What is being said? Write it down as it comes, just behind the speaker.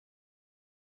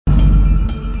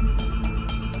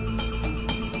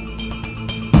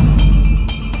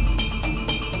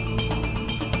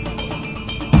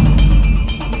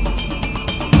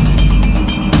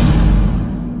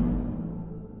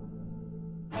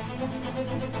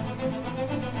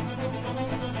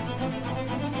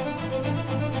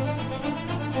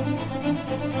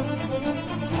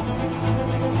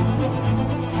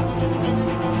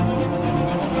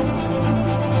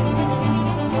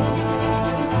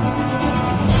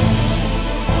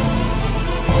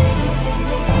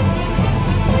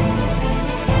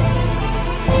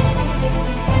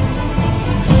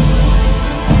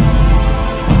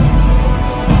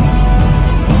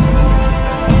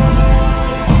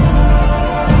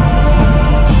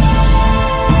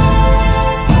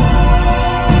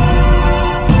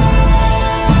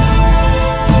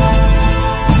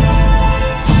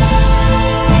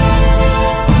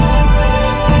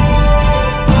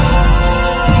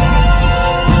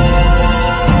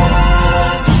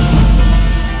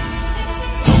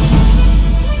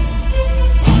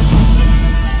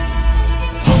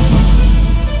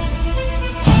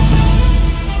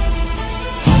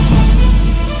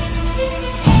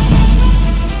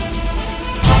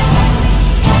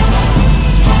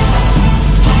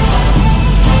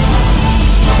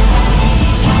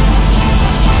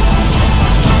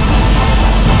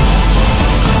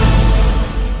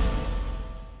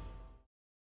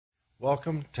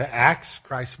Welcome to Acts.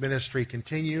 Christ's ministry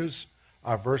continues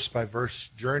our verse-by-verse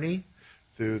journey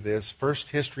through this first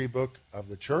history book of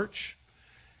the church.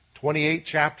 28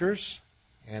 chapters,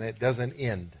 and it doesn't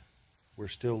end. We're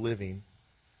still living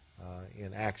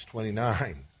in Acts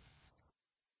 29.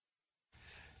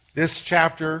 This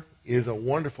chapter is a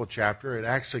wonderful chapter. It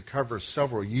actually covers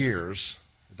several years.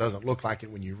 It doesn't look like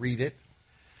it when you read it,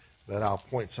 but I'll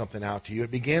point something out to you.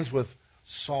 It begins with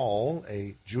Saul,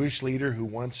 a Jewish leader who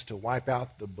wants to wipe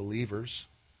out the believers,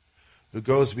 who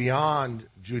goes beyond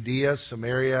Judea,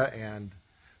 Samaria, and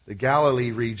the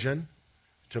Galilee region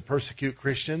to persecute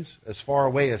Christians as far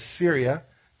away as Syria,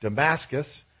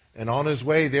 Damascus. And on his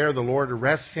way there, the Lord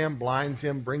arrests him, blinds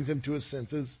him, brings him to his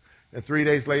senses. And 3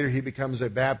 days later, he becomes a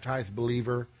baptized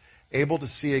believer, able to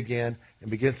see again,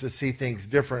 and begins to see things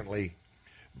differently.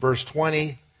 Verse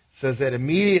 20 says that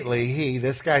immediately he,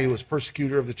 this guy who was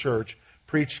persecutor of the church,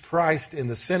 preached Christ in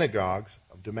the synagogues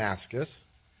of Damascus,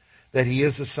 that he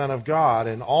is the Son of God.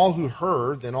 And all who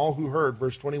heard,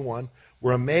 verse 21,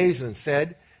 were amazed and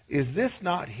said, "Is this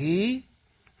not he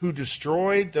who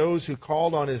destroyed those who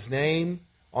called on his name,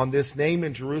 on this name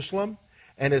in Jerusalem,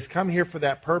 and has come here for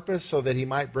that purpose, so that he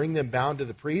might bring them bound to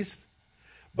the priest?"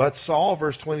 But Saul,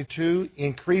 verse 22,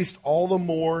 increased all the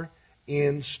more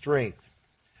in strength,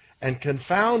 and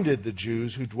confounded the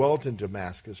Jews who dwelt in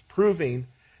Damascus, proving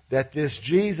that this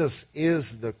Jesus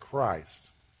is the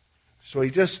Christ. So he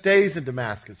just stays in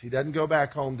Damascus. He doesn't go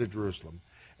back home to Jerusalem,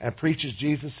 and preaches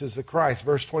Jesus is the Christ.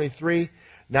 Verse 23,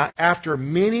 now after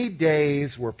many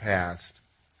days were passed,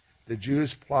 the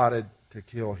Jews plotted to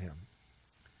kill him.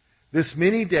 This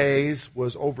many days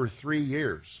was over 3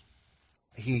 years.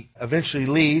 He eventually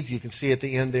leaves. You can see at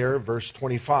the end there, verse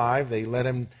 25, they let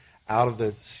him out of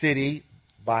the city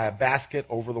by a basket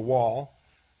over the wall.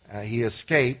 He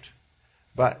escaped.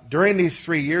 But during these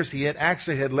 3 years, he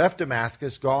had left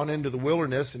Damascus, gone into the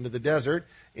wilderness, into the desert,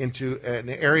 into an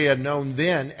area known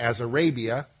then as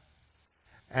Arabia,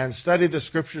 and studied the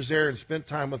scriptures there and spent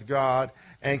time with God,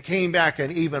 and came back an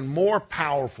even more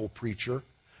powerful preacher,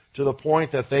 to the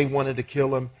point that they wanted to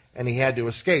kill him and he had to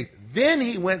escape. Then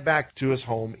he went back to his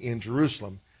home in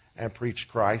Jerusalem and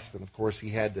preached Christ, and of course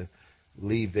he had to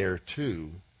leave there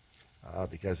too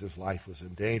because his life was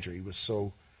in danger. He was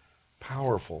so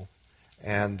powerful.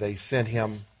 And they sent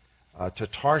him to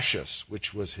Tarshish,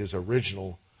 which was his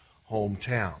original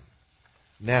hometown.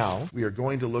 Now, we are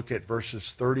going to look at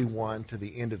verses 31 to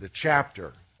the end of the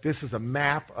chapter. This is a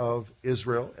map of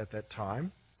Israel at that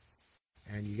time.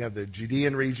 And you have the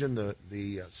Judean region,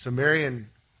 the Samarian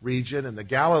region, and the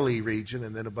Galilee region,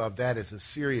 and then above that is the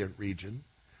Syrian region,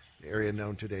 the area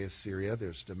known today as Syria.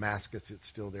 There's Damascus, it's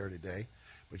still there today,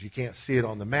 but you can't see it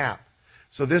on the map.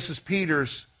 So this is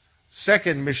Peter's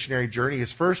second missionary journey.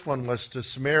 His first one was to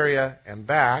Samaria and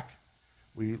back.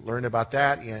 We learned about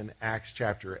that in Acts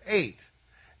chapter 8.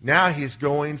 Now he's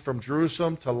going from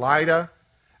Jerusalem to Lydda,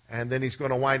 and then he's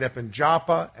going to wind up in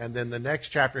Joppa, and then the next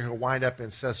chapter he'll wind up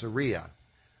in Caesarea.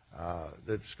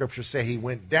 The scriptures say he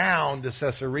went down to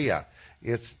Caesarea.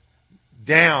 It's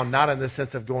down, not in the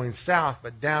sense of going south,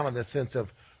 but down in the sense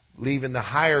of leaving the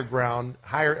higher ground,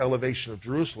 higher elevation of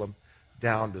Jerusalem,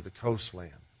 down to the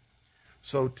coastland.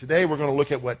 So today we're going to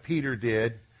look at what Peter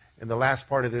did in the last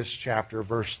part of this chapter,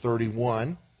 verse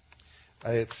 31.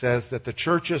 It says that the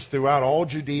churches throughout all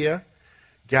Judea,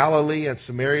 Galilee, and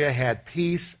Samaria had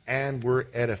peace and were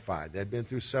edified. They had been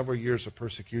through several years of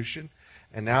persecution,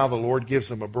 and now the Lord gives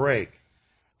them a break.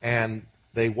 And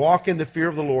They walk in the fear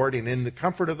of the Lord and in the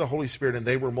comfort of the Holy Spirit, and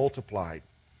they were multiplied.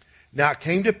 Now it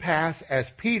came to pass,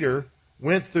 as Peter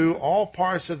went through all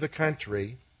parts of the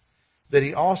country, that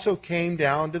he also came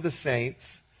down to the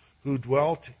saints who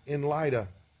dwelt in Lydda.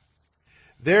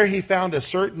 There he found a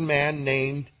certain man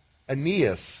named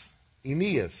Aeneas,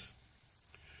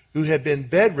 who had been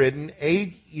bedridden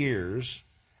 8 years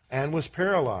and was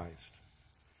paralyzed.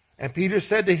 And Peter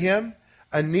said to him,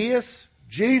 Aeneas,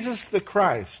 Jesus the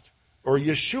Christ, or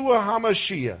Yeshua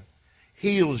HaMashiach,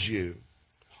 heals you.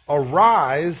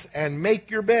 Arise and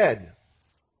make your bed.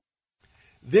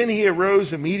 Then he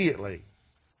arose immediately.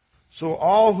 So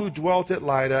all who dwelt at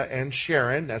Lydda and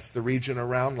Sharon, that's the region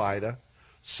around Lydda,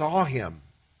 saw him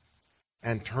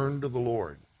and turned to the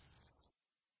Lord.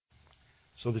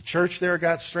 So the church there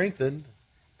got strengthened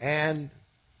and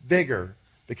bigger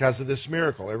because of this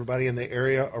miracle. Everybody in the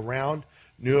area around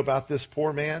knew about this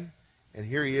poor man, and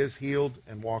here he is healed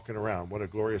and walking around. What a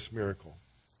glorious miracle.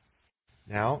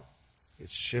 Now, it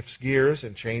shifts gears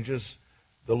and changes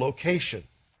the location.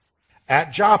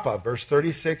 At Joppa, verse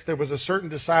 36, there was a certain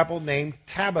disciple named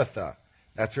Tabitha.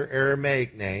 That's her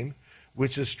Aramaic name,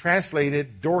 which is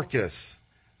translated Dorcas.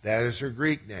 That is her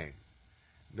Greek name.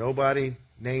 Nobody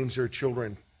names their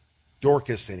children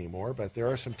Dorcas anymore, but there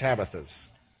are some Tabithas.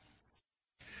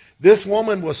 This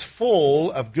woman was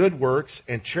full of good works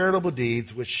and charitable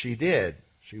deeds, which she did.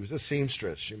 She was a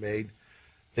seamstress. She made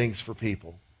things for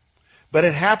people. But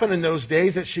it happened in those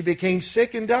days that she became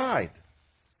sick and died.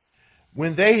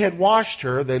 When they had washed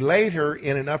her, they laid her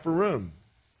in an upper room,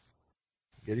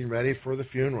 getting ready for the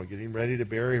funeral, getting ready to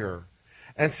bury her.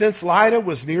 And since Lydda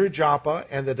was near Joppa,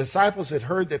 and the disciples had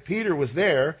heard that Peter was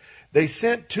there, they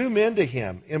sent 2 men to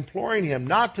him, imploring him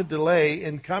not to delay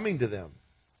in coming to them.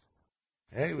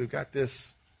 Hey, we've got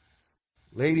this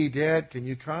lady dead. Can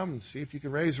you come and see if you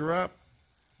can raise her up?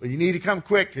 But you need to come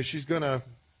quick because she's going to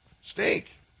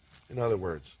stink, in other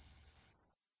words.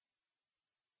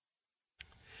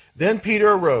 Then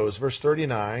Peter arose, verse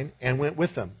 39, and went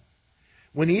with them.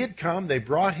 When he had come, they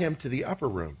brought him to the upper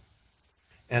room.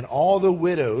 And all the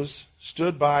widows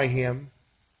stood by him,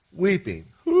 weeping,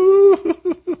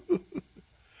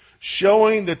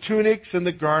 showing the tunics and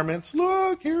the garments.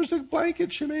 Look, here's a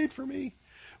blanket she made for me,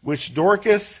 which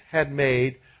Dorcas had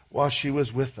made while she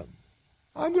was with them.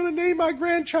 I'm going to name my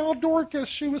grandchild Dorcas.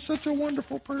 She was such a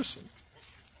wonderful person.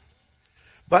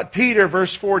 But Peter,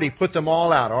 verse 40, put them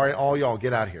all out. All right, all y'all,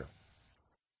 get out of here.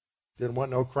 Didn't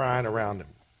want no crying around him.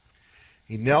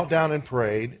 He knelt down and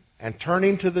prayed, and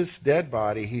turning to this dead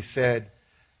body, he said,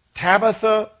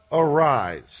 Tabitha,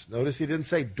 arise. Notice he didn't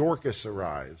say Dorcas,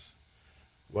 arise.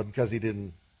 It wasn't because he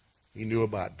knew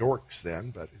about dorks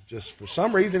then, but just for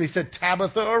some reason he said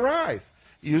Tabitha, arise.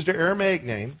 He used her Aramaic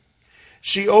name.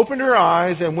 She opened her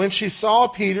eyes, and when she saw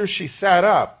Peter, she sat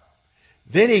up.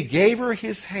 Then he gave her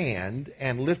his hand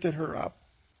and lifted her up.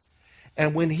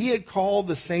 And when he had called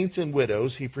the saints and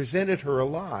widows, he presented her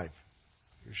alive.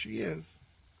 Here she is.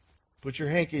 Put your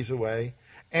hankies away.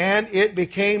 And it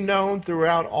became known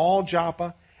throughout all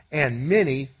Joppa, and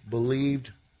many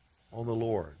believed on the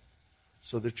Lord.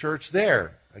 So the church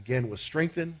there, again, was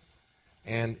strengthened,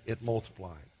 and it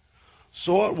multiplied.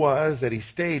 So it was that he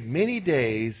stayed many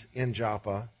days in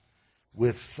Joppa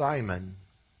with Simon,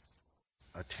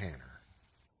 a tanner.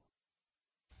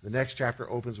 The next chapter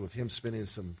opens with him spending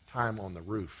some time on the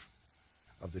roof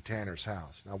of the tanner's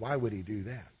house. Now, why would he do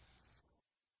that?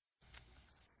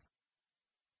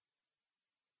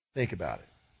 Think about it.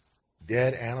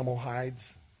 Dead animal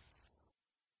hides.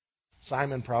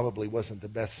 Simon probably wasn't the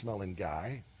best smelling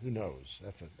guy. Who knows?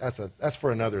 That's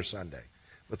for another Sunday.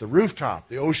 But the rooftop,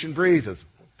 the ocean breezes,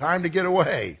 time to get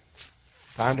away.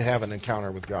 Time to have an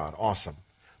encounter with God. Awesome.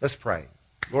 Let's pray.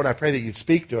 Lord, I pray that you'd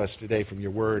speak to us today from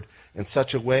your word in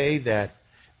such a way that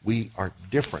we are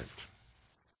different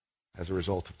as a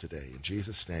result of today. In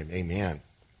Jesus' name, amen.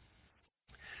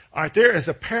 All right, there is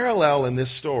a parallel in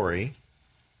this story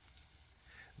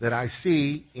that I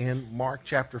see in Mark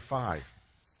chapter 5.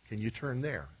 Can you turn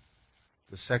there?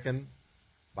 The second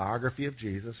biography of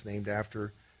Jesus, named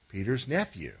after Peter's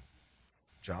nephew,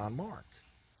 John Mark.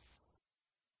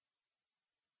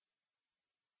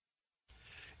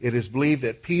 It is believed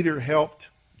that Peter helped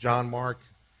John Mark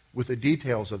with the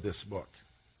details of this book.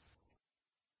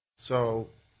 So,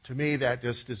 to me, that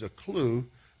just is a clue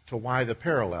to why the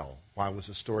parallel. Why was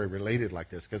the story related like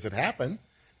this? Because it happened,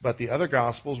 but the other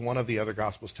Gospels, one of the other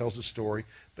Gospels tells the story,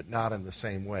 but not in the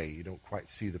same way. You don't quite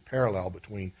see the parallel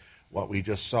between what we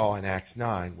just saw in Acts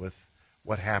 9 with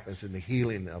what happens in the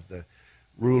healing of the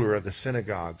ruler of the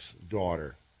synagogue's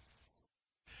daughter.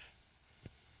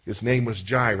 His name was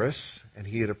Jairus, and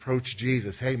he had approached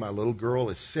Jesus. Hey, my little girl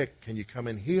is sick. Can you come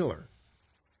and heal her?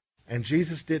 And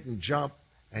Jesus didn't jump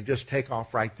and just take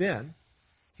off right then.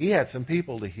 He had some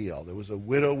people to heal. There was a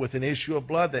widow with an issue of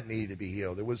blood that needed to be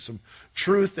healed. There was some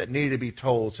truth that needed to be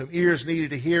told. Some ears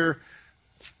needed to hear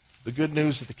the good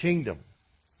news of the kingdom.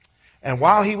 And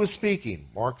while he was speaking,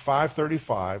 Mark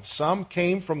 5:35, some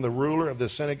came from the ruler of the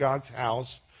synagogue's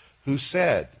house who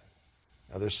said,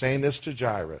 now they're saying this to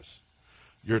Jairus,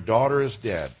 your daughter is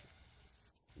dead.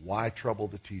 Why trouble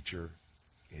the teacher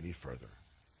any further?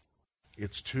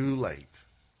 It's too late.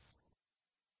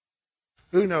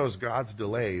 Who knows God's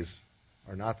delays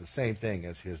are not the same thing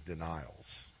as his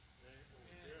denials.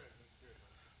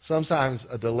 Sometimes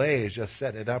a delay is just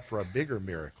setting it up for a bigger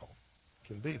miracle. It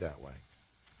can be that way.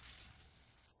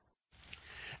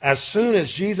 As soon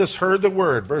as Jesus heard the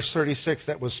word, verse 36,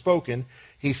 that was spoken,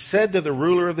 he said to the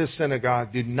ruler of the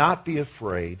synagogue, do not be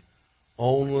afraid,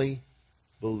 only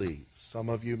believe. Some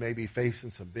of you may be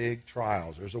facing some big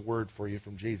trials. There's a word for you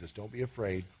from Jesus. Don't be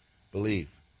afraid, believe.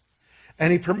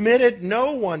 And he permitted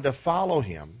no one to follow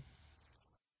him.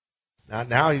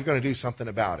 Now he's going to do something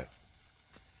about it.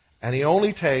 And he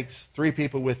only takes 3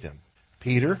 people with him,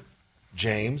 Peter,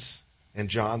 James, and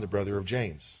John, the brother of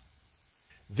James.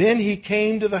 Then he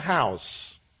came to the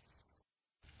house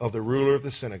of the ruler of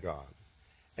the synagogue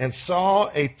and saw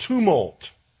a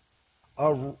tumult,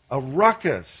 a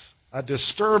ruckus, a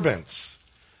disturbance.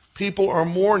 People are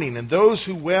mourning, and those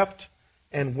who wept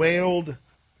and wailed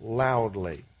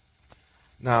loudly.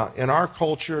 Now, in our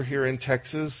culture here in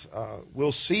Texas,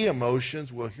 we'll see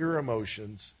emotions, we'll hear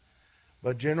emotions,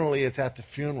 but generally it's at the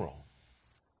funeral.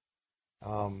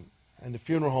 And the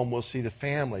funeral home, we'll see the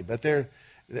family. But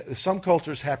some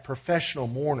cultures have professional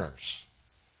mourners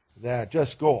that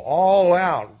just go all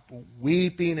out,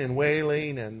 weeping and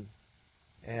wailing,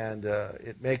 and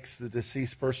it makes the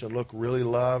deceased person look really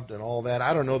loved and all that.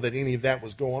 I don't know that any of that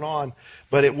was going on,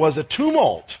 but it was a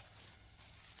tumult.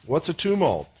 What's a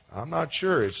tumult? I'm not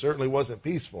sure. It certainly wasn't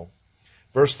peaceful.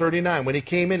 Verse 39, when he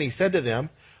came in, he said to them,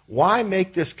 why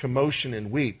make this commotion and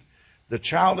weep? The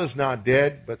child is not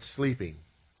dead, but sleeping.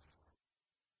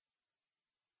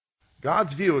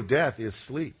 God's view of death is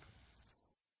sleep.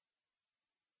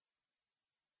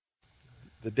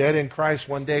 The dead in Christ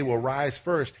one day will rise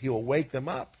first. He will wake them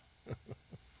up.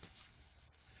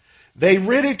 They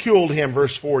ridiculed him,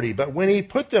 verse 40, but when he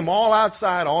put them all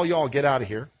outside, all y'all get out of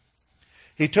here,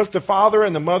 he took the father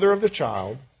and the mother of the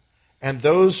child and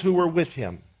those who were with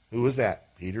him. Who was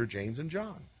that? Peter, James, and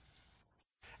John.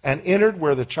 And entered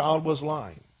where the child was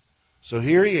lying. So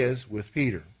here he is with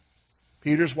Peter.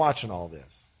 Peter's watching all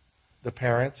this. The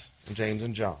parents, and James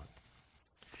and John.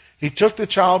 He took the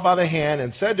child by the hand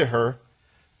and said to her,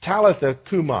 Talitha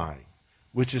coumi,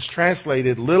 which is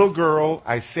translated, little girl,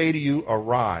 I say to you,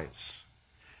 arise.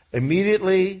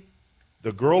 Immediately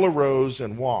the girl arose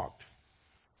and walked,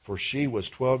 for she was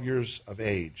 12 years of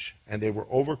age, and they were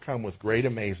overcome with great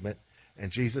amazement.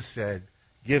 And Jesus said,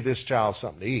 give this child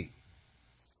something to eat.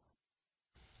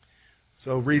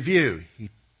 So review.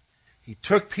 He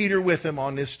took Peter with him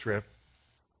on this trip.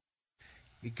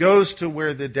 He goes to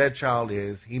where the dead child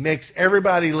is. He makes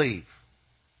everybody leave,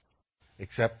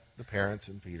 except the parents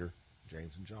and Peter,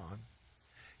 James, and John.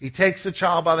 He takes the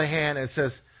child by the hand and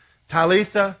says,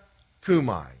 Talitha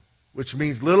coumi, which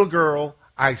means, little girl,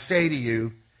 I say to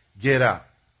you, get up.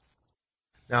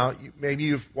 Now, maybe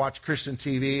you've watched Christian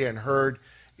TV and heard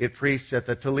it preached that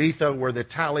the Talitha were the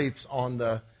talits on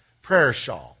the prayer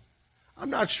shawl. I'm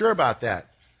not sure about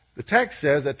that. The text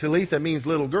says that Talitha means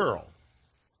little girl.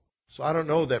 So I don't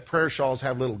know that prayer shawls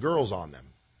have little girls on them.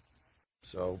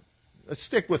 So let's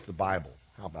stick with the Bible.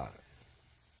 How about it?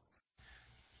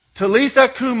 Talitha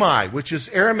coumi, which is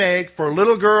Aramaic for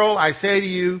little girl, I say to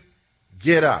you,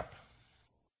 get up.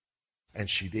 And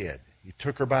she did. He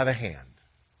took her by the hand.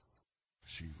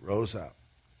 She rose up,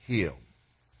 healed.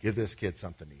 Give this kid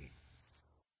something to eat.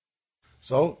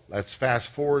 So let's fast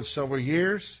forward several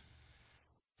years.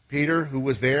 Peter, who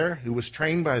was there, who was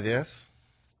trained by this,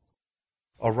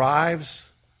 arrives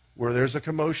where there's a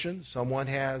commotion. Someone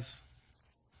has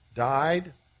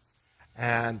died,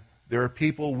 and there are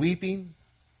people weeping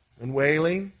and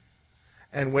wailing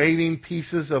and waving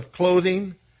pieces of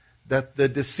clothing that the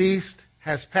deceased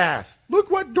has passed. Look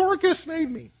what Dorcas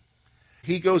made me.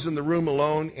 He goes in the room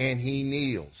alone and he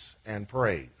kneels and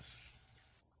prays.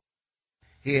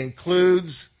 He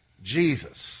includes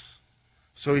Jesus.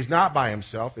 So he's not by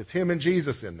himself. It's him and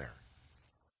Jesus in there.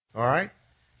 All right?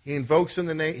 He invokes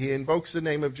the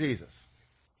name of Jesus.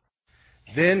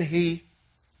 Then he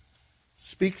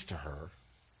speaks to her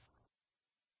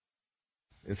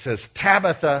and says,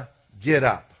 Tabitha, get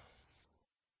up.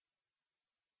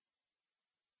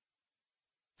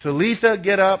 Talitha,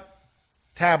 get up.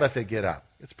 Tabitha, get up.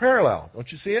 It's parallel.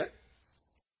 Don't you see it?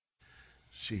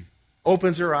 She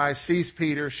opens her eyes, sees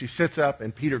Peter. She sits up,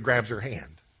 and Peter grabs her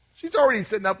hand. She's already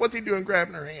sitting up. What's he doing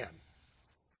grabbing her hand?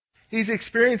 He's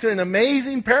experiencing an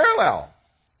amazing parallel.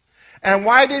 And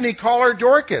why didn't he call her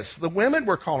Dorcas? The women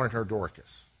were calling her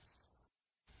Dorcas.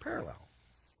 Parallel.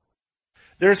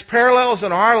 There's parallels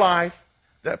in our life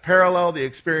that parallel the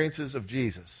experiences of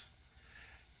Jesus.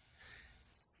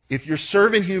 If you're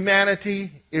serving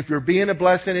humanity, if you're being a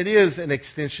blessing, it is an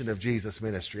extension of Jesus'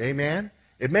 ministry. Amen?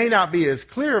 It may not be as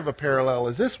clear of a parallel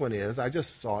as this one is. I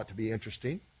just saw it to be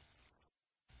interesting.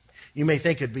 You may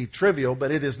think it'd be trivial,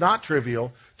 but it is not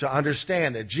trivial to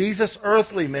understand that Jesus'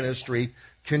 earthly ministry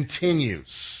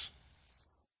continues.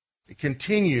 It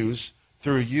continues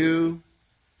through you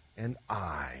and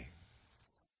I.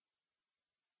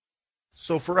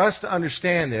 So for us to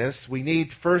understand this, we need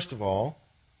to, first of all,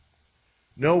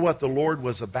 know what the Lord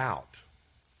was about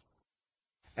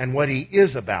and what he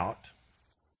is about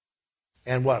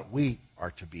and what we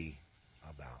are to be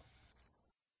about.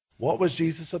 What was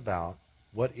Jesus about?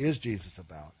 What is Jesus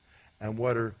about? And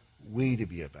what are we to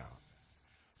be about?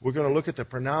 We're going to look at the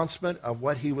pronouncement of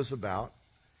what he was about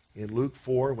in Luke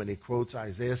 4 when he quotes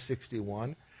Isaiah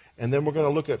 61. And then we're going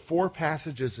to look at 4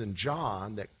 passages in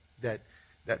John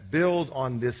that build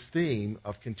on this theme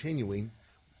of continuing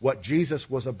what Jesus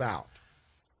was about.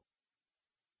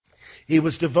 He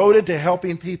was devoted to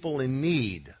helping people in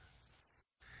need.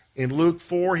 In Luke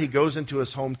 4, he goes into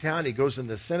his hometown, he goes in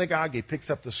the synagogue, he picks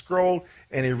up the scroll,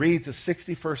 and he reads the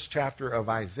 61st chapter of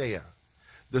Isaiah.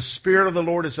 The Spirit of the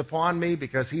Lord is upon me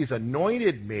because he's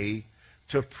anointed me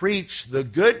to preach the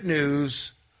good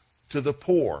news to the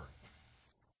poor.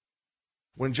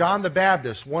 When John the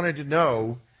Baptist wanted to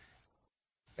know,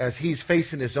 as he's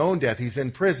facing his own death, he's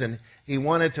in prison, he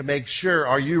wanted to make sure,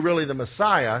 are you really the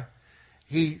Messiah?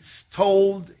 He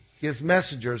told his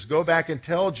messengers, go back and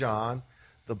tell John,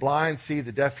 the blind see,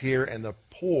 the deaf hear, and the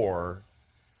poor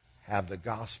have the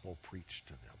gospel preached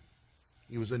to them.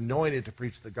 He was anointed to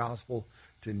preach the gospel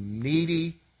to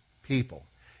needy people.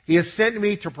 He has sent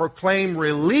me to proclaim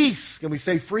release, can we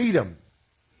say freedom,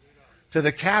 to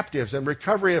the captives and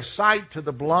recovery of sight to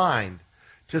the blind,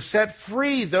 to set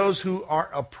free those who are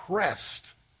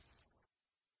oppressed,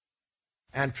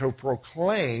 and to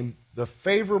proclaim the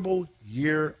favorable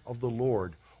year of the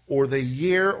Lord, or the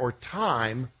year or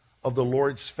time of the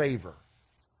Lord's favor.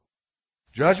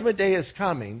 Judgment Day is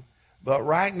coming, but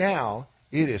right now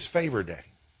it is favor day.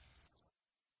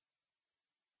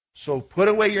 So put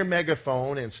away your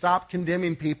megaphone and stop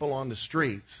condemning people on the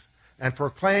streets and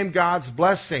proclaim God's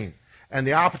blessing and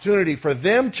the opportunity for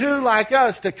them too, like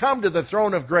us, to come to the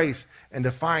throne of grace and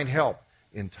to find help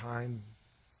in time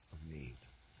of need.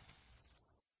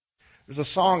 There's a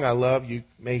song I love, you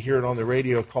may hear it on the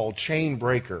radio, called Chain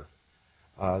Breaker.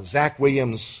 Zach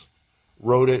Williams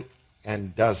wrote it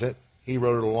and does it. He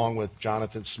wrote it along with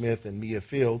Jonathan Smith and Mia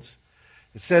Fields.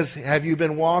 It says, have you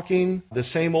been walking the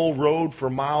same old road for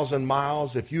miles and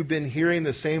miles? If you've been hearing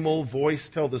the same old voice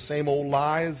tell the same old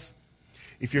lies?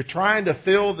 If you're trying to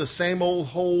fill the same old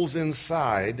holes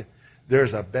inside,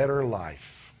 there's a better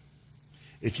life.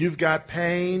 If you've got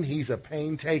pain, he's a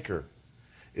pain taker.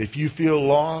 If you feel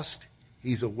lost,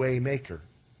 he's a way maker.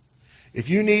 If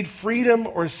you need freedom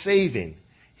or saving,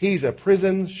 he's a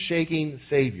prison-shaking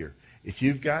Savior. If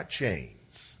you've got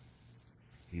chains,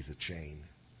 he's a chain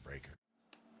breaker.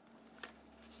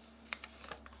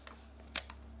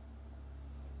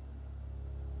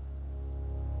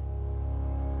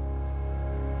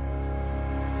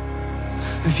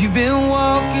 If you've been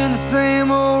walking the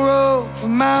same old road for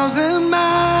miles and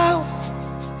miles,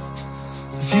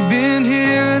 if you've been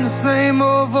hearing the same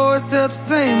old voice tell the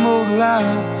same old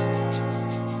lies,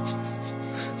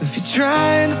 if you're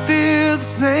trying to fill the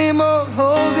same old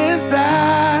holes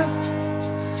inside,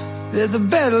 there's a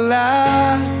better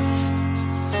life.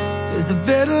 There's a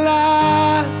better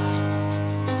life.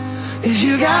 If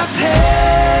you got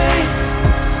pain,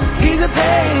 he's a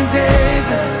pain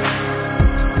taker.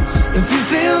 If you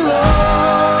feel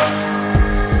lost,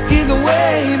 he's a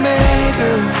way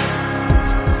maker.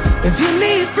 If you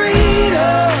need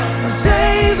freedom or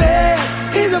saving,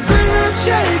 he's a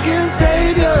prison-shaking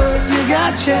Savior. If you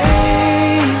got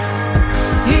chains,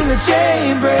 he's a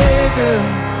chain breaker.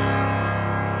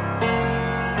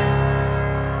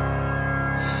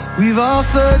 We've all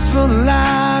searched for the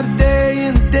light of day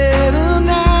in the dead of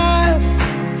night.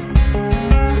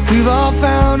 We've all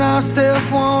found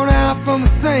ourselves worn out from the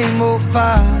same old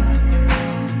fight.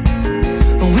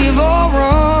 And we've all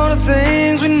run to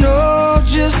things we know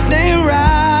just ain't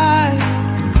right.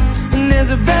 And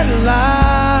there's a better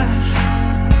life.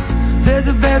 there's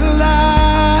a better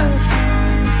life.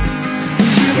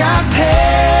 If you got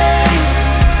pain,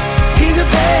 he's a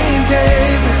pain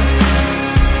taker.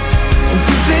 If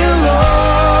you feel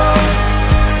lost,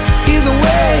 he's a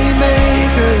way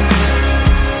maker.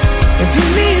 If you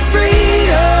need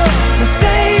freedom, a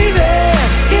savior,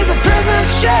 he's a prison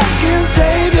shaking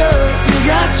savior. You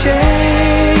got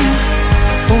chains,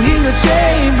 oh, he's a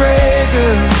chain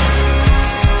breaker.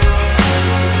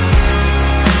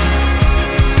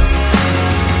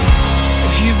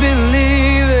 If you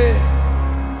believe it,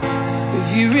 if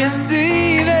you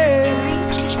receive it,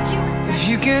 if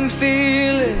you can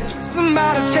feel it,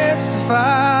 somebody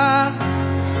testify.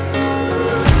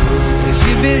 If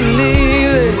you believe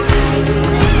it,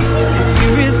 if you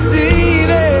receive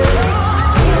it,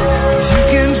 if you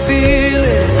can feel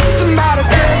it, somebody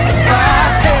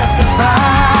testify,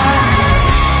 testify.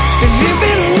 If you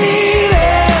believe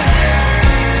it,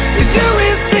 if you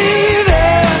receive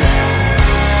it,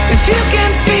 if you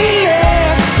can feel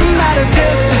it, somebody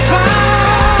testify.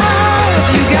 If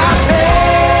you got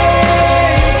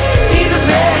pain, he's a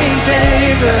pain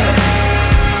taker.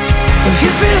 If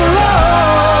you feel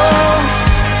lost,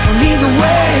 he's a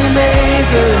way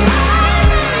maker.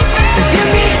 If you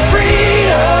need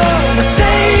freedom, a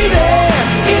savior,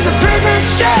 he's a prison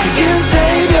shaking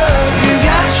savior. You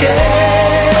got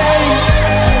chains,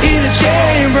 he's a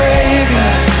chain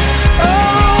breaker.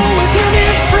 Oh, if you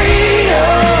need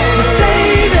freedom, a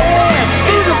savior,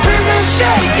 he's a prison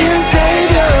shaking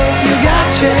savior. You got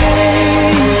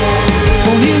chains,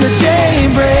 oh, he's a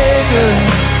chain breaker.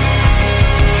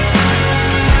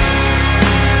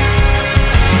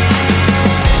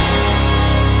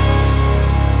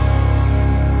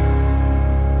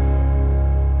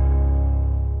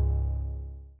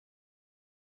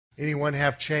 Anyone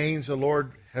have chains the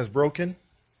Lord has broken?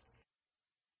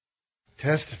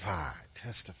 Testify,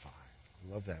 testify.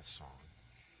 I love that song.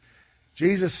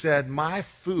 Jesus said, my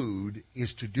food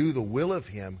is to do the will of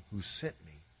him who sent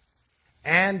me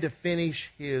and to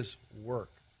finish his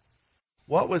work.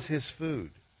 What was his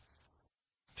food?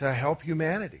 To help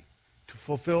humanity, to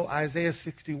fulfill Isaiah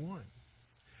 61.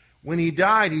 When he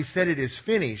died, he said it is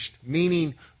finished,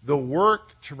 meaning the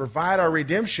work to provide our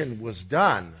redemption was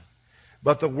done.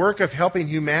 But the work of helping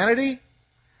humanity,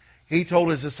 he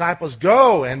told his disciples,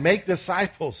 go and make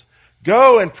disciples.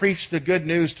 Go and preach the good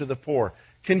news to the poor.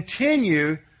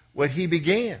 Continue what he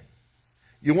began.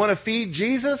 You want to feed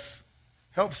Jesus?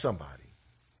 Help somebody.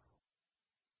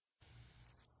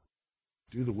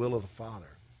 Do the will of the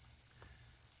Father.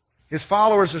 His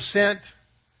followers are sent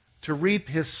to reap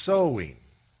his sowing.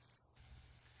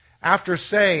 After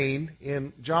saying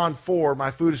in John 4, my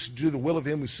food is to do the will of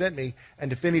him who sent me and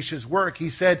to finish his work,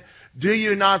 he said, do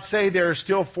you not say there are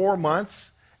still 4 months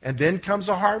and then comes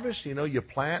a harvest? You know, you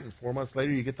plant and 4 months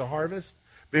later you get the harvest.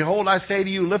 Behold, I say to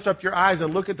you, lift up your eyes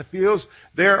and look at the fields.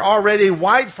 They're already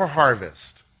white for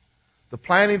harvest. The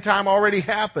planting time already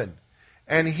happened.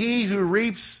 And he who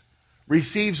reaps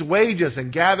receives wages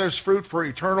and gathers fruit for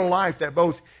eternal life, that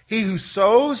both he who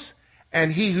sows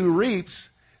and he who reaps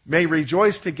may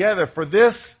rejoice together. For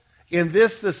this, in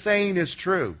this the saying is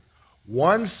true.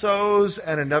 One sows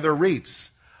and another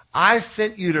reaps. I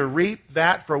sent you to reap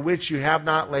that for which you have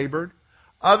not labored.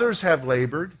 Others have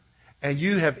labored, and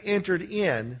you have entered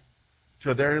in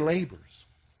to their labors.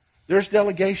 There's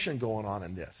delegation going on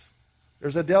in this.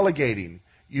 There's a delegating,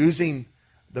 using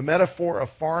the metaphor of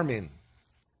farming.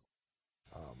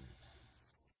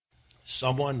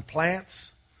 Someone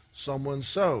plants, someone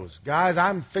sows. Guys,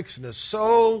 I'm fixing to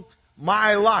sow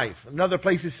my life. Another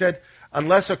place he said,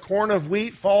 unless a corn of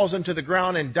wheat falls into the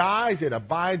ground and dies, it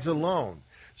abides alone.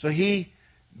 So he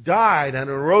died and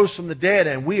arose from the dead,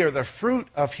 and we are the fruit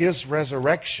of his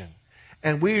resurrection.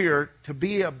 And we are to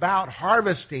be about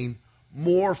harvesting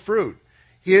more fruit.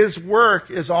 His work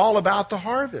is all about the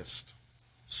harvest.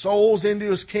 Souls into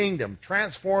his kingdom,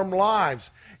 transform lives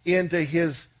into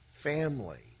his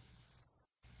family.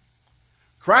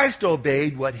 Christ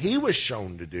obeyed what he was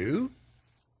shown to do,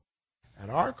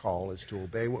 and our call is to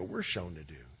obey what we're shown to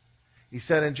do. He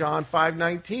said in John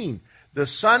 5:19, the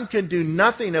Son can do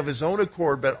nothing of his own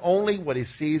accord, but only what he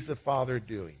sees the Father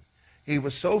doing. He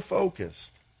was so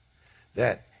focused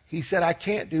that he said, I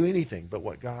can't do anything but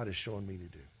what God has shown me to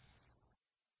do.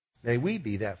 May we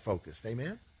be that focused,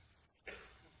 amen?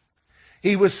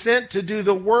 He was sent to do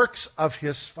the works of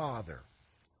his Father.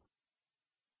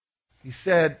 He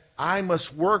said, I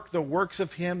must work the works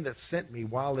of him that sent me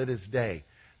while it is day.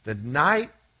 The night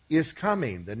is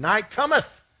coming. The night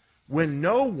cometh when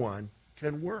no one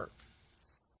can work.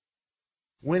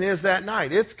 When is that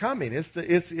night? It's coming. It's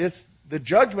the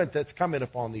judgment that's coming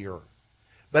upon the earth.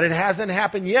 But it hasn't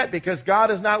happened yet because God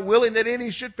is not willing that any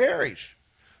should perish.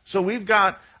 So we've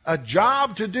got a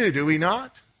job to do we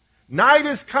not? Night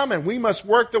is coming. We must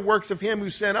work the works of him who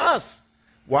sent us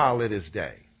while it is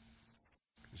day.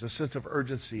 There's a sense of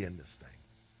urgency in this thing.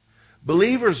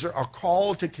 Believers are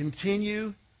called to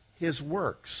continue his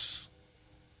works.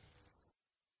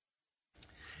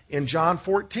 In John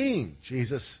 14,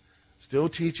 Jesus, still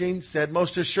teaching, said,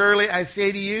 "Most assuredly I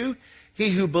say to you, he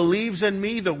who believes in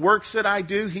me, the works that I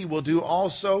do, he will do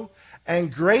also,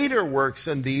 and greater works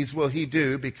than these will he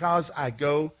do, because I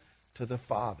go to the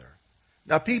Father."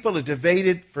 Now, people have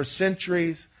debated for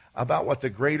centuries about what the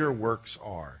greater works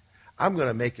are. I'm going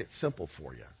to make it simple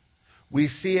for you. We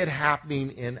see it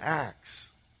happening in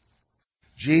Acts.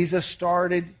 Jesus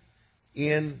started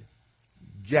in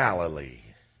Galilee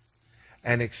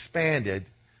and expanded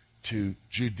to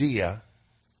Judea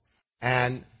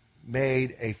and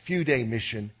made a few-day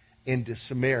mission into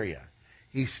Samaria.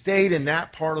 He stayed in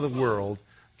that part of the world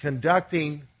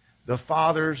conducting the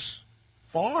Father's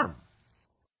farm,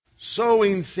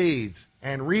 sowing seeds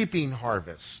and reaping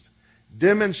harvest,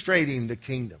 demonstrating the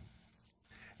kingdom.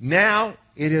 Now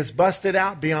it has busted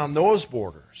out beyond those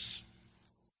borders.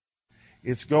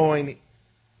 It's going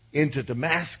into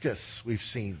Damascus, we've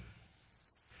seen.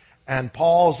 And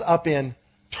Paul's up in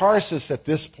Tarsus at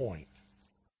this point.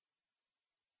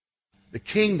 The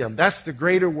kingdom, that's the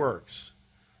greater works.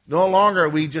 No longer are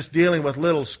we just dealing with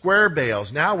little square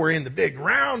bales. Now we're in the big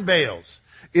round bales.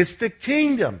 It's the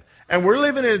kingdom. And we're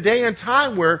living in a day and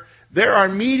time where there are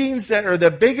meetings that are the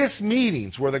biggest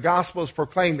meetings where the gospel is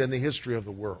proclaimed in the history of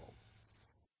the world.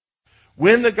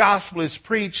 When the gospel is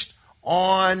preached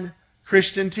on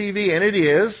Christian TV, and it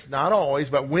is, not always,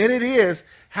 but when it is,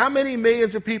 how many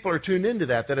millions of people are tuned into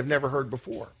that have never heard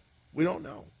before? We don't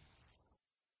know.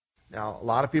 Now, a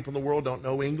lot of people in the world don't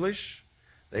know English.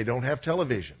 They don't have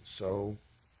television. So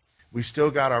we've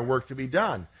still got our work to be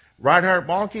done. Reinhard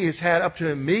Bonnke has had up to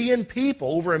 1 million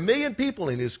people, over 1 million people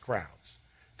in his crowds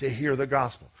to hear the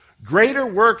gospel. Greater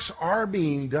works are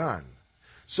being done.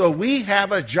 So we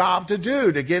have a job to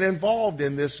do to get involved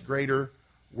in this greater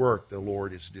work the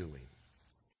Lord is doing.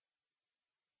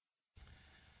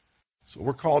 So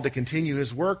we're called to continue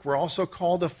his work. We're also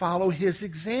called to follow his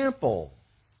example.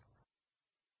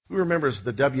 Who remembers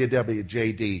the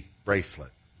WWJD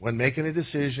bracelet? When making a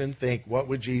decision, think, what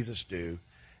would Jesus do?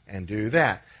 And do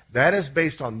that. That is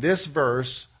based on this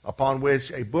verse upon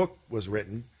which a book was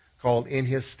written called In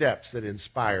His Steps that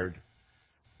inspired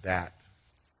that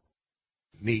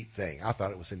neat thing. I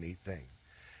thought it was a neat thing.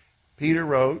 Peter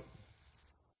wrote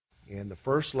in the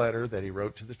first letter that he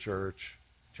wrote to the church,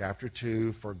 chapter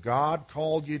 2, "For God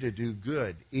called you to do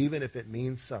good, even if it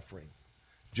means suffering,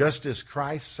 just as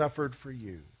Christ suffered for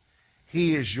you.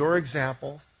 He is your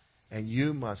example, and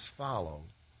you must follow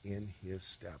in his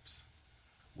steps."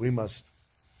 We must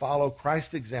follow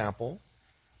Christ's example,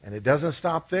 and it doesn't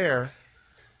stop there.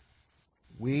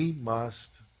 We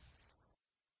must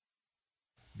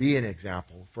be an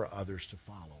example for others to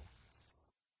follow.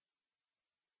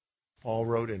 Paul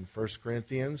wrote in 1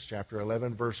 Corinthians chapter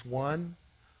 11, verse 1,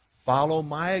 "Follow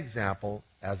my example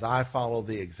as I follow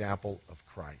the example of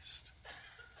Christ."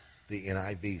 The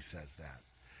NIV says that.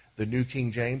 The New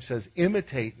King James says,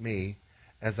 "Imitate me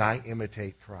as I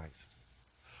imitate Christ."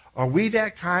 Are we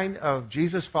that kind of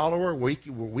Jesus follower where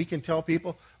we can tell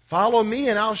people, "Follow me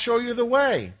and I'll show you the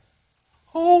way"?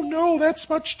 Oh no, that's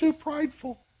much too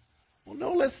prideful. Well,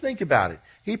 no, let's think about it.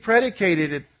 He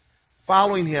predicated it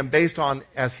following him based on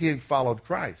as he followed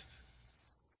Christ.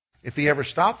 If he ever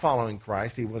stopped following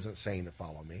Christ, he wasn't saying to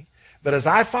follow me. But as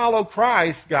I follow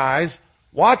Christ, guys,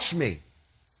 watch me.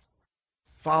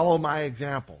 Follow my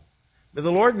example. May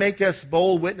the Lord make us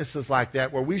bold witnesses like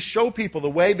that, where we show people the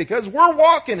way because we're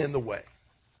walking in the way.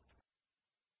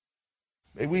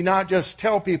 May we not just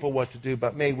tell people what to do,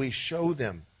 but may we show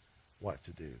them what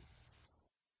to do.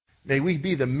 May we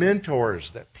be the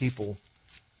mentors that people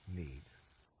need.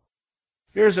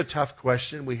 Here's a tough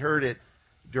question. We heard it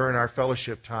during our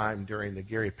fellowship time during the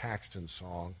Gary Paxton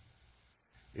song.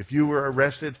 If you were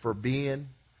arrested for being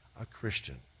a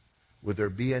Christian, would there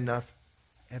be enough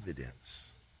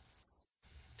evidence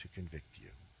to convict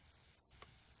you?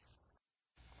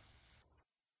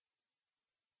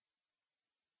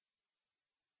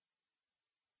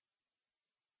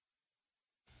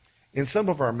 In some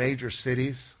of our major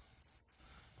cities,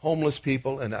 homeless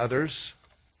people and others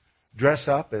dress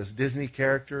up as Disney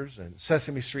characters and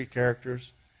Sesame Street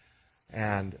characters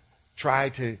and try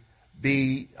to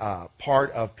be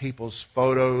part of people's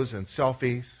photos and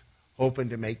selfies, hoping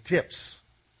to make tips.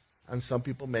 And some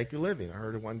people make a living. I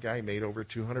heard of one guy made over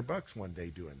 $200 one day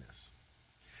doing this.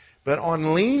 But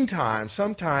on lean time,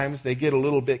 sometimes they get a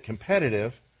little bit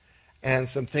competitive and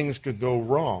some things could go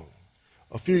wrong.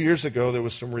 A few years ago, there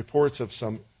was some reports of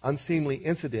some unseemly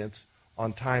incidents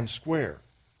on Times Square.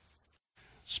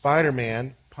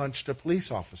 Spider-Man punched a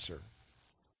police officer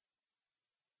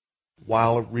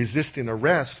while resisting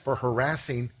arrest for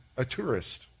harassing a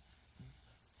tourist.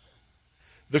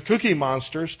 The Cookie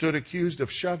Monster stood accused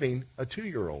of shoving a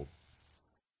 2-year-old.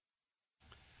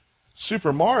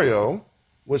 Super Mario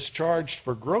was charged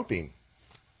for groping.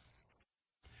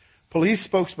 Police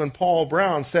spokesman Paul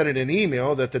Brown said in an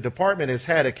email that the department has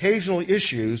had occasional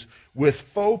issues with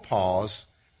faux pas,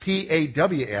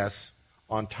 P-A-W-S,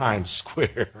 on Times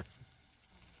Square.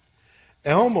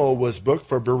 Elmo was booked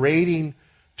for berating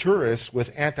tourists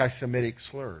with anti-Semitic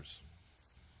slurs.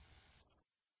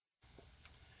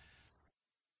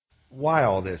 Why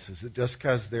all this? Is it just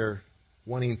because they're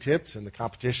wanting tips and the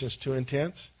competition is too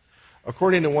intense?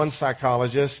 According to one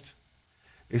psychologist,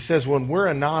 he says when we're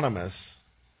anonymous,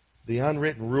 the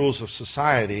unwritten rules of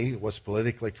society, what's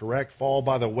politically correct, fall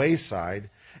by the wayside,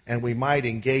 and we might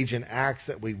engage in acts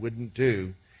that we wouldn't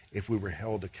do if we were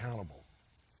held accountable.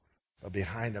 But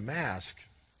behind a mask,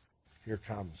 here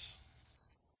comes.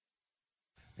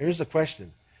 Here's the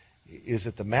question. Is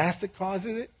it the mask that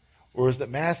causes it, or is it the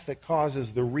mask that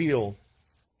causes the real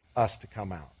us to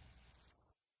come out?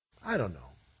 I don't know.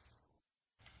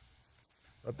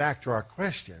 But back to our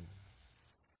question.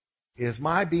 Is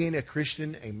my being a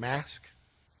Christian a mask?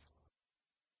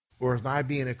 Or is my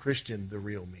being a Christian the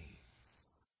real me?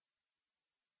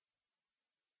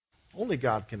 Only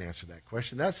God can answer that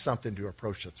question. That's something to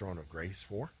approach the throne of grace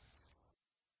for.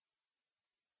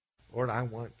 Lord, I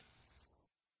want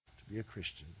to be a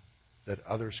Christian that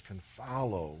others can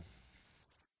follow.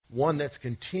 One that's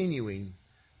continuing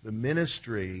the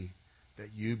ministry that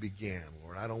you began,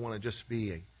 Lord. I don't want to just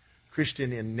be a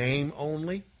Christian in name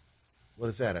only. What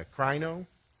is that, a crino?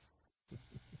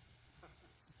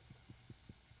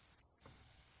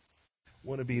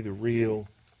 Want to be the real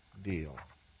deal.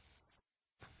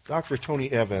 Dr.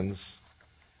 Tony Evans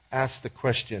asked the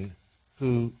question,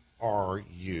 who are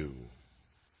you?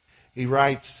 He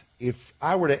writes, if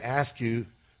I were to ask you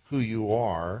who you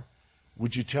are,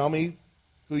 would you tell me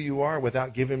who you are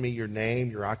without giving me your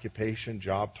name, your occupation,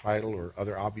 job title, or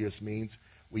other obvious means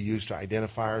we use to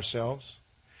identify ourselves?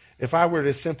 If I were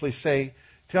to simply say,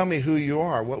 tell me who you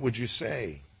are, what would you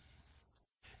say?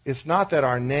 It's not that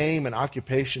our name and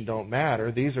occupation don't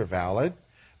matter. These are valid.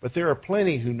 But there are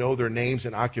plenty who know their names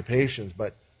and occupations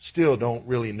but still don't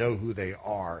really know who they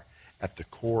are at the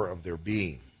core of their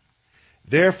being.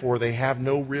 Therefore, they have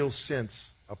no real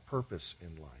sense of purpose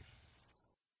in life.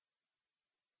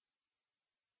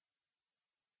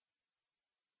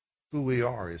 Who we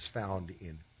are is found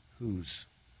in whose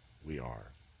we are.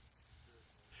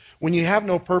 When you have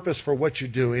no purpose for what you're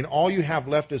doing, all you have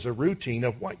left is a routine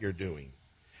of what you're doing.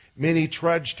 Many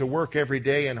trudge to work every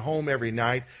day and home every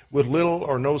night with little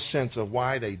or no sense of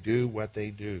why they do what they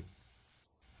do.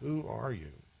 Who are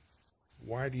you?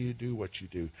 Why do you do what you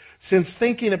do? Since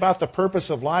thinking about the purpose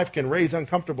of life can raise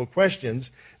uncomfortable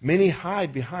questions, many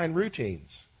hide behind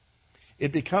routines.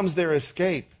 It becomes their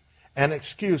escape, an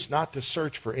excuse not to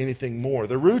search for anything more.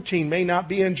 The routine may not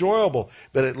be enjoyable,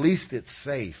 but at least it's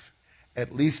safe.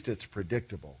 At least it's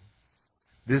predictable.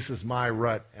 This is my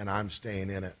rut, and I'm staying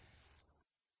in it.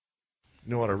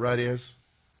 You know what a rut is?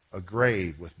 A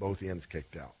grave with both ends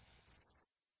kicked out.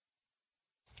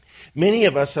 Many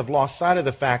of us have lost sight of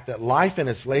the fact that life and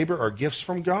its labor are gifts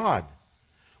from God.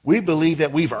 We believe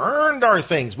that we've earned our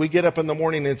things. We get up in the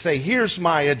morning and say, here's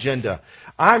my agenda.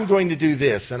 I'm going to do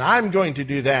this and I'm going to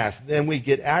do that. Then we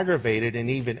get aggravated and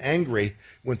even angry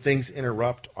when things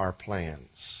interrupt our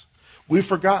plans. We've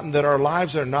forgotten that our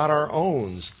lives are not our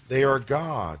own. They are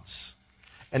God's.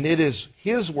 And it is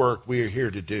His work we are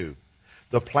here to do.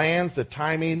 The plans, the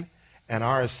timing, and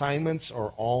our assignments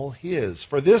are all His.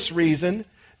 For this reason,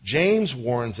 James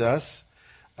warns us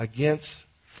against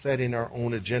setting our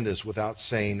own agendas without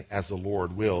saying, as the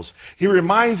Lord wills. He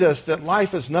reminds us that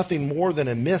life is nothing more than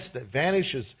a mist that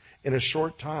vanishes in a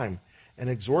short time, and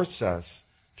exhorts us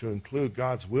to include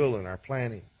God's will in our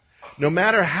planning. No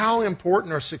matter how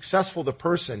important or successful the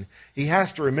person, he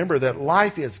has to remember that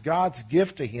life is God's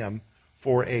gift to him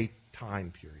for a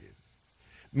time period.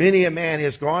 Many a man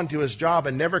has gone to his job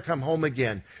and never come home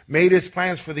again, made his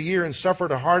plans for the year and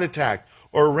suffered a heart attack,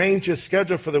 or arranged his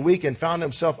schedule for the week and found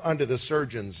himself under the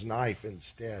surgeon's knife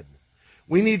instead.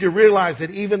 We need to realize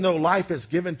that even though life is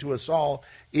given to us all,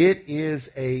 it is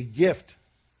a gift.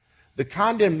 The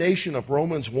condemnation of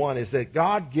Romans 1 is that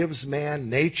God gives man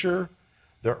nature,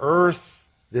 the earth,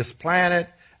 this planet,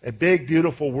 a big,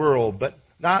 beautiful world, but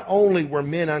Not only were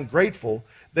men ungrateful,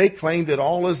 they claimed it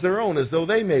all as their own, as though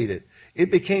they made it. It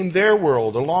became their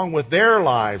world, along with their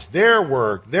lives, their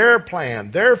work, their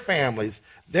plan, their families,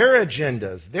 their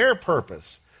agendas, their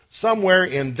purpose. Somewhere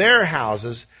in their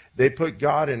houses, they put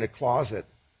God in a closet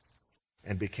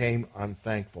and became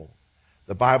unthankful.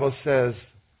 The Bible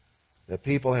says that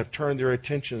people have turned their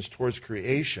attentions towards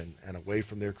creation and away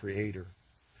from their Creator.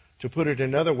 To put it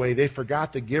another way, they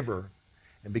forgot the giver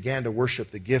and began to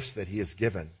worship the gifts that he has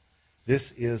given.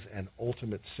 This is an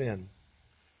ultimate sin.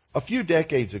 A few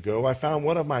decades ago, I found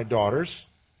one of my daughters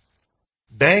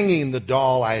banging the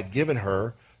doll I had given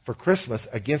her for Christmas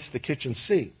against the kitchen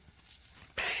sink.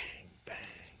 Bang, bang,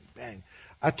 bang.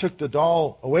 I took the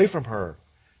doll away from her.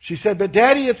 She said, "But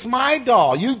Daddy, it's my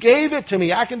doll. You gave it to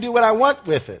me. I can do what I want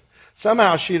with it."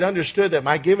 Somehow she had understood that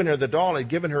my giving her the doll had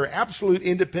given her absolute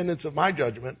independence of my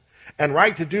judgment and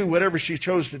right to do whatever she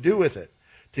chose to do with it.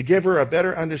 To give her a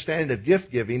better understanding of gift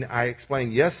giving, I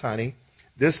explained, "Yes, honey,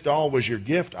 this doll was your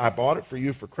gift. I bought it for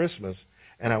you for Christmas,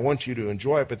 and I want you to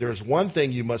enjoy it. But there's one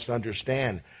thing you must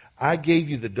understand. I gave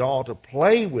you the doll to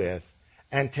play with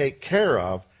and take care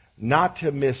of, not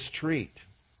to mistreat.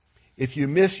 If you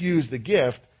misuse the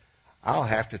gift, I'll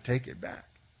have to take it back."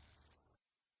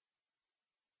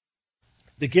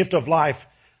 The gift of life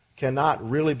cannot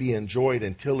really be enjoyed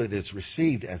until it is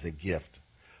received as a gift.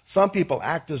 Some people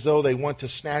act as though they want to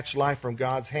snatch life from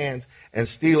God's hands and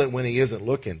steal it when he isn't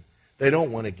looking. They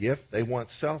don't want a gift. They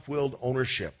want self-willed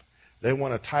ownership. They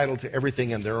want a title to everything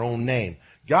in their own name.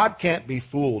 God can't be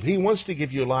fooled. He wants to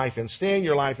give you life and stay in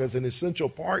your life as an essential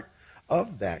part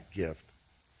of that gift.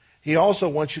 He also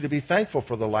wants you to be thankful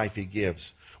for the life he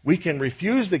gives. We can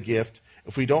refuse the gift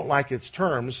if we don't like its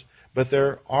terms, but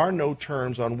there are no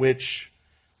terms on which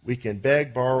we can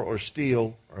beg, borrow, or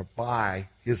steal or buy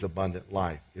his abundant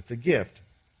life. It's a gift.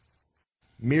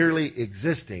 Merely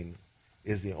existing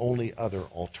is the only other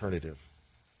alternative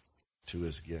to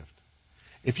his gift.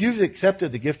 If you've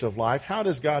accepted the gift of life, how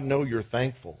does God know you're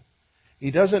thankful? He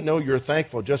doesn't know you're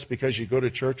thankful just because you go to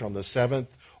church on the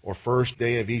 7th or first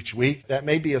day of each week. That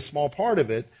may be a small part of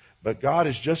it, but God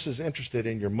is just as interested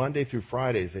in your Monday through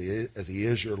Fridays as he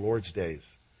is your Lord's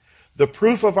days. The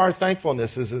proof of our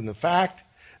thankfulness is in the fact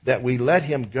that we let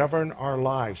him govern our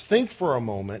lives. Think for a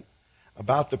moment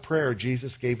about the prayer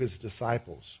Jesus gave his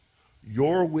disciples.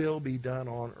 Your will be done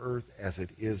on earth as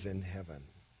it is in heaven.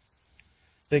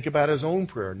 Think about his own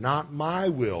prayer. Not my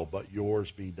will, but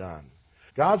yours be done.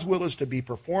 God's will is to be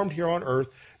performed here on earth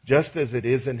just as it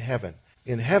is in heaven.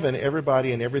 In heaven,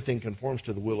 everybody and everything conforms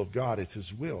to the will of God. It's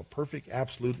his will, perfect,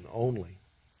 absolute, and only.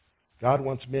 God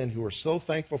wants men who are so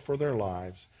thankful for their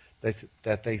lives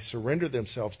that they surrender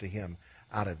themselves to him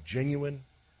out of genuine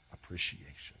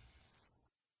appreciation.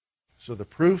 So the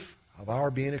proof of our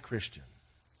being a Christian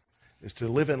is to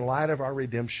live in light of our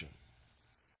redemption,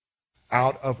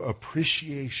 out of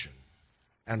appreciation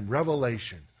and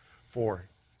revelation for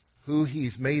who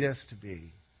he's made us to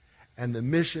be and the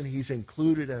mission he's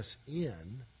included us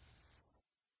in.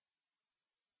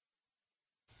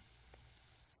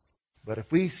 But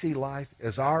if we see life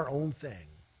as our own thing,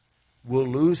 we'll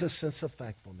lose a sense of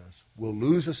thankfulness. We'll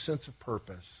lose a sense of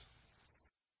purpose.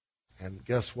 And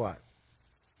guess what?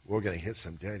 We're going to hit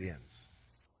some dead ends.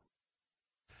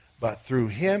 But through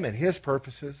him and his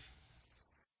purposes,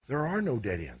 there are no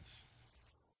dead ends.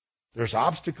 There's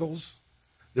obstacles.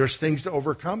 There's things to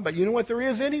overcome. But you know what there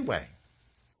is anyway?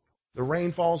 The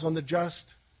rain falls on the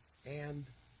just and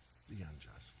the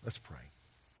unjust. Let's pray.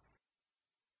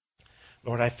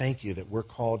 Lord, I thank you that we're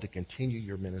called to continue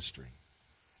your ministry.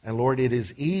 And Lord, it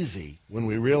is easy when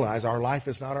we realize our life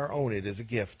is not our own. It is a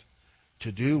gift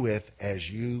to do with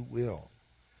as you will.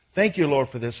 Thank you, Lord,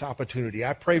 for this opportunity.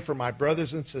 I pray for my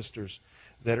brothers and sisters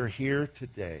that are here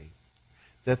today,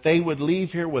 that they would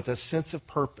leave here with a sense of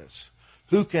purpose.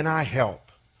 Who can I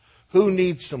help? Who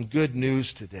needs some good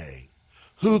news today?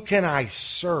 Who can I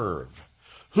serve?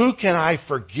 Who can I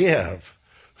forgive?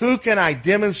 Who can I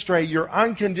demonstrate your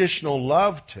unconditional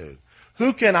love to?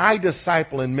 Who can I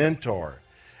disciple and mentor?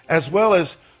 As well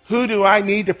as who do I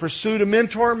need to pursue to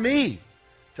mentor me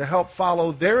to help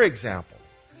follow their example?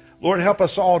 Lord, help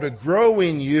us all to grow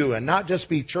in you and not just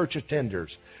be church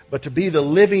attenders, but to be the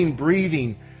living,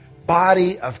 breathing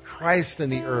body of Christ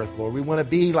in the earth, Lord. We want to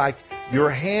be like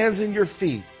your hands and your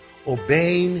feet,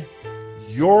 obeying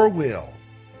your will.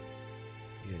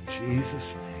 In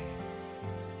Jesus' name,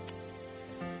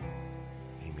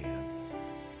 amen.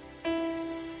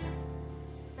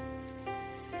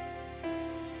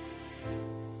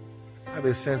 I have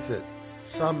a sense that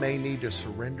some may need to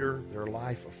surrender their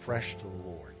life afresh to the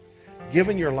Lord.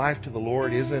 Giving your life to the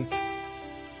Lord isn't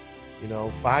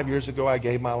 5 years ago I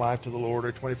gave my life to the Lord,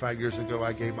 or 25 years ago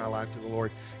I gave my life to the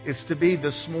Lord. It's to be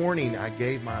this morning I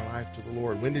gave my life to the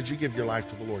Lord. When did you give your life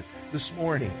to the Lord? This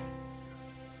morning.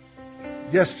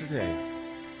 Yesterday.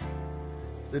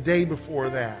 The day before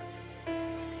that.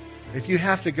 If you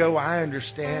have to go, I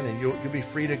understand, and you'll be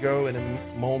free to go in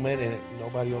a moment, and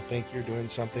nobody will think you're doing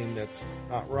something that's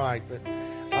not right. But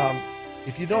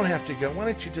if you don't have to go, why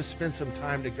don't you just spend some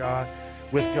time with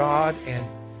God and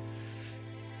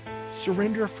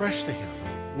surrender afresh to Him.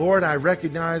 Lord, I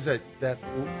recognize that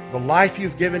the life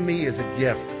you've given me is a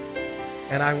gift,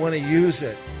 and I want to use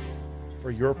it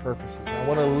for your purposes. I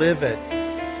want to live it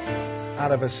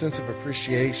out of a sense of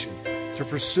appreciation, to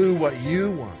pursue what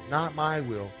you want, not my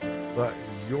will, but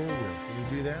your will. Can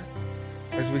you do that?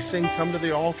 As we sing Come to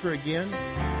the Altar again,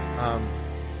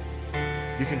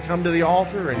 you can come to the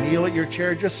altar and kneel at your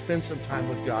chair. Just spend some time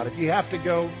with God. If you have to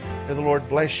go, may the Lord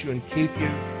bless you and keep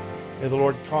you. May the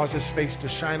Lord cause His face to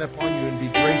shine upon you and be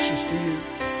gracious to you.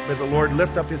 May the Lord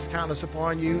lift up His countenance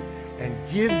upon you and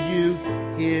give you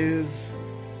His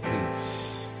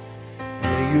peace.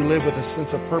 And may you live with a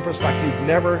sense of purpose like you've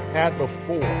never had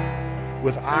before,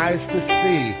 with eyes to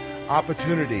see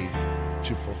opportunities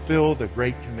to fulfill the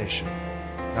Great Commission.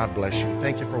 God bless you.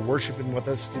 Thank you for worshiping with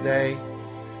us today.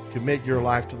 Commit your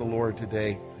life to the Lord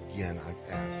today. Again,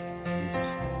 I ask in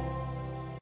Jesus' name.